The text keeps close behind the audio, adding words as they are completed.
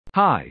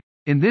Hi,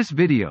 in this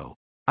video,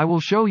 I will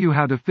show you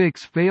how to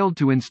fix failed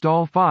to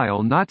install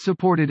file not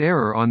supported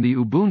error on the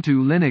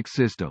Ubuntu Linux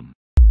system.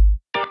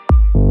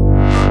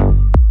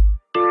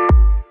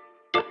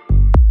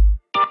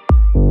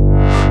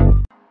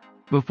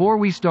 Before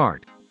we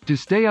start, to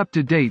stay up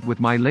to date with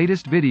my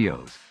latest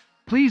videos,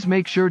 please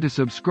make sure to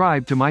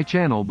subscribe to my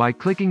channel by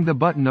clicking the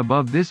button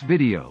above this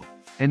video,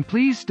 and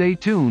please stay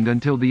tuned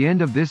until the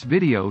end of this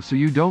video so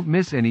you don't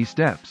miss any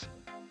steps.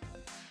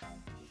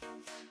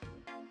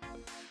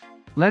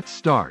 Let's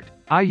start.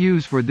 I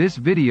use for this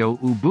video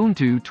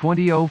Ubuntu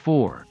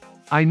 20.04.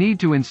 I need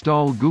to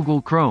install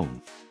Google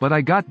Chrome, but I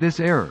got this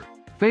error,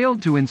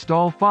 failed to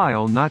install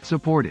file not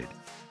supported.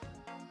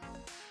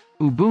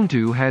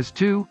 Ubuntu has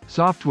two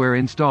software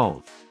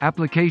installed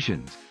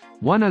applications.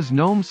 One is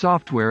GNOME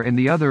software and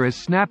the other is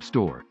Snap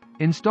Store,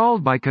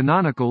 installed by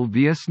Canonical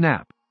via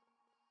Snap.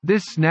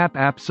 This Snap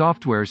App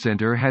Software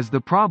Center has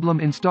the problem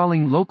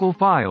installing local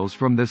files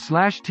from the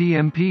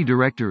 /tmp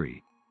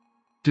directory.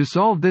 To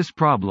solve this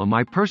problem,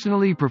 I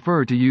personally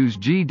prefer to use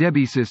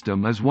Gdebi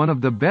system as one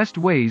of the best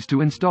ways to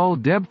install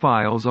DEB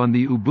files on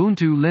the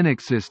Ubuntu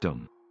Linux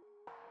system.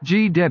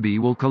 Gdebi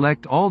will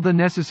collect all the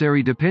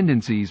necessary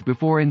dependencies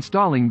before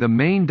installing the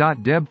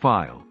main.deb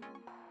file.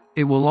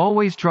 It will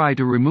always try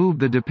to remove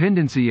the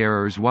dependency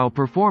errors while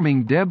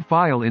performing DEB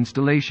file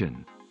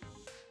installation.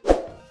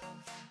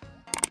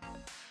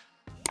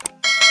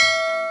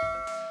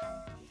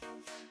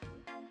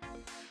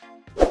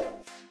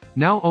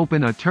 Now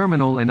open a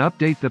terminal and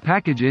update the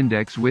package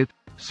index with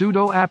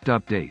sudo apt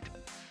update.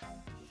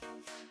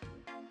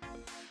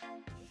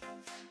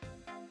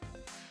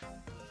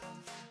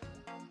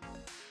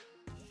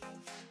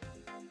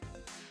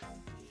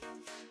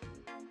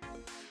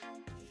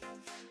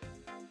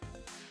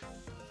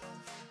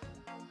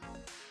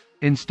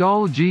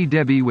 Install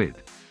Gdebi with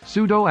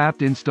sudo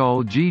apt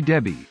install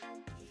Gdebi.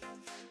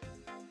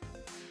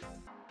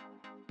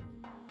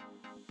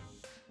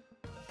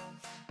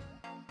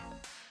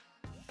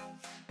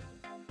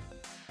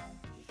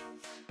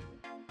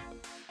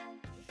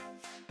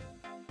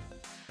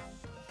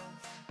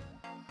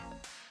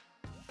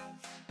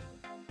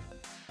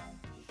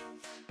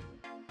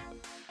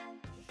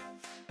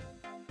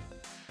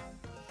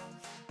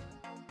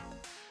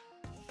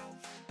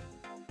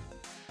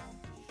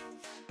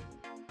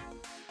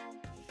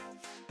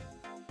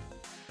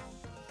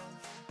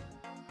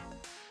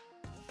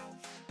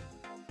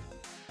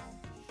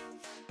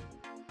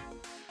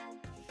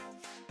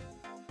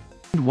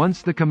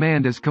 Once the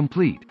command is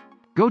complete,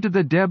 go to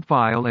the DEB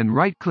file and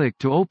right-click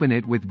to open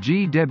it with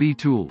Gdebi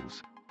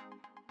tools.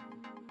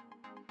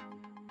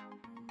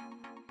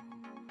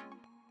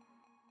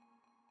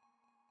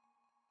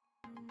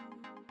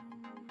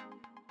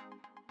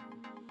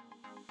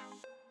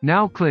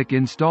 Now click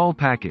Install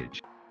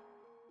Package.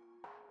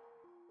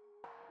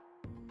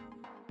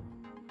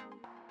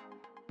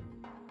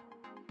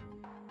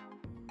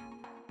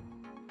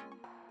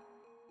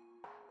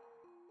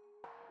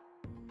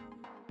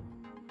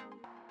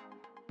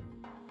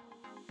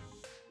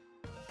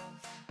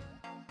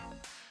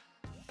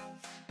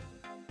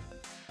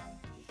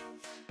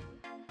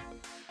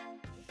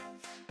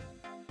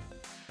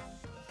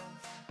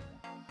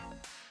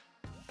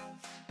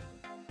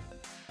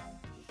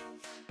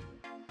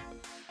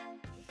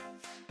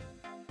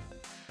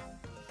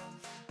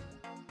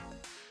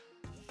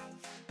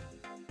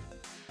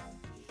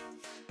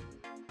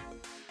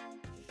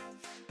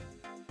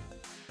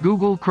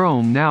 Google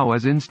Chrome now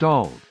is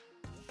installed.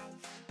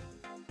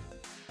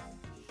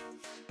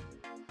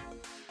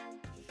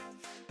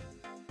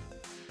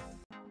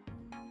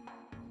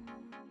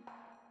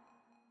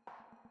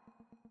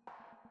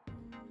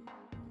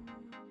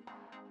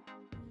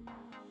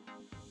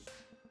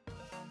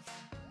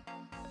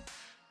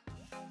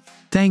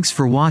 Thanks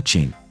for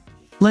watching.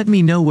 Let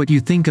me know what you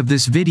think of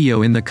this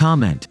video in the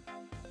comment.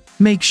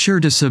 Make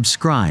sure to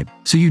subscribe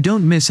so you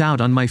don't miss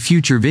out on my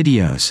future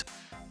videos.